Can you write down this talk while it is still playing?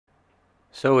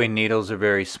Sewing needles are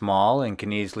very small and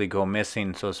can easily go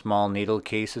missing, so small needle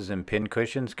cases and pin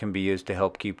cushions can be used to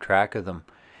help keep track of them.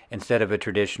 Instead of a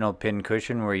traditional pin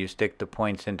cushion where you stick the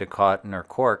points into cotton or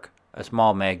cork, a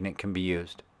small magnet can be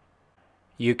used.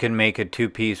 You can make a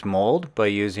two-piece mold by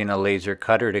using a laser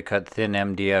cutter to cut thin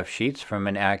MDF sheets from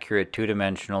an accurate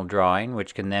two-dimensional drawing,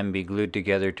 which can then be glued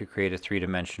together to create a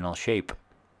three-dimensional shape.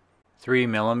 3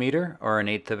 mm or an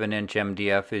 1/8 of an inch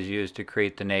MDF is used to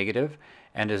create the negative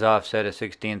and is offset a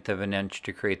 1/16 of an inch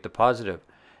to create the positive.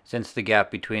 Since the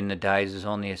gap between the dies is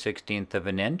only a 1/16 of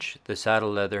an inch, the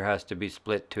saddle leather has to be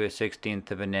split to a 1/16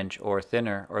 of an inch or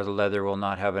thinner, or the leather will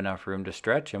not have enough room to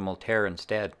stretch and will tear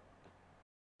instead.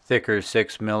 Thicker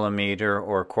 6 mm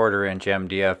or 1/4 inch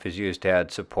MDF is used to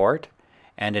add support,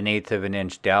 and an 1/8 of an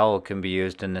inch dowel can be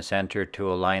used in the center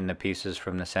to align the pieces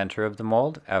from the center of the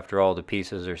mold after all the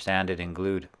pieces are sanded and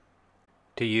glued.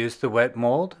 To use the wet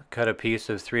mold, cut a piece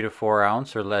of 3 to 4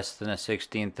 ounce or less than a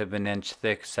 1/16 of an inch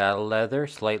thick saddle leather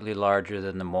slightly larger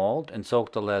than the mold and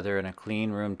soak the leather in a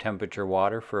clean room temperature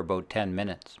water for about 10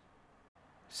 minutes.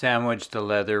 Sandwich the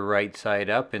leather right side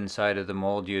up inside of the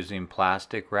mold using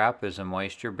plastic wrap as a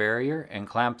moisture barrier and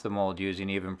clamp the mold using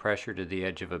even pressure to the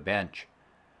edge of a bench.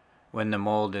 When the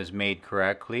mold is made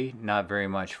correctly, not very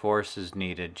much force is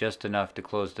needed, just enough to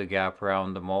close the gap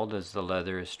around the mold as the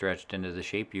leather is stretched into the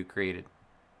shape you created.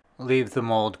 Leave the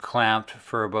mold clamped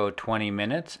for about 20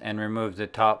 minutes and remove the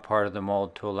top part of the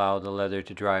mold to allow the leather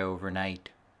to dry overnight.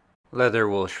 Leather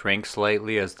will shrink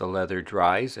slightly as the leather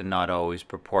dries and not always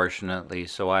proportionately,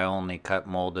 so I only cut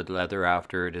molded leather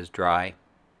after it is dry.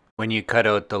 When you cut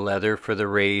out the leather for the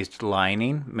raised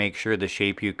lining, make sure the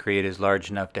shape you create is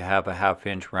large enough to have a 1/2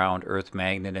 inch round earth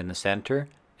magnet in the center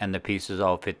and the pieces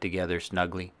all fit together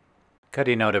snugly.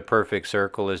 Cutting out a perfect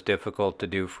circle is difficult to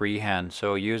do freehand,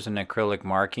 so use an acrylic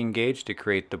marking gauge to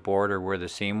create the border where the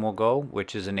seam will go,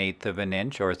 which is an 1/8 of an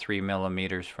inch or 3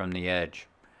 mm from the edge.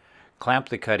 Clamp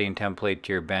the cutting template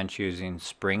to your bench using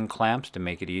spring clamps to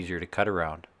make it easier to cut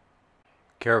around.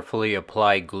 Carefully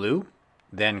apply glue,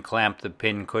 then clamp the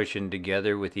pin cushion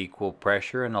together with equal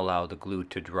pressure and allow the glue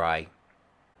to dry.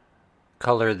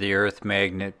 Color the earth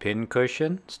magnet pin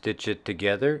cushion, stitch it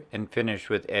together, and finish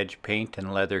with edge paint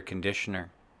and leather conditioner.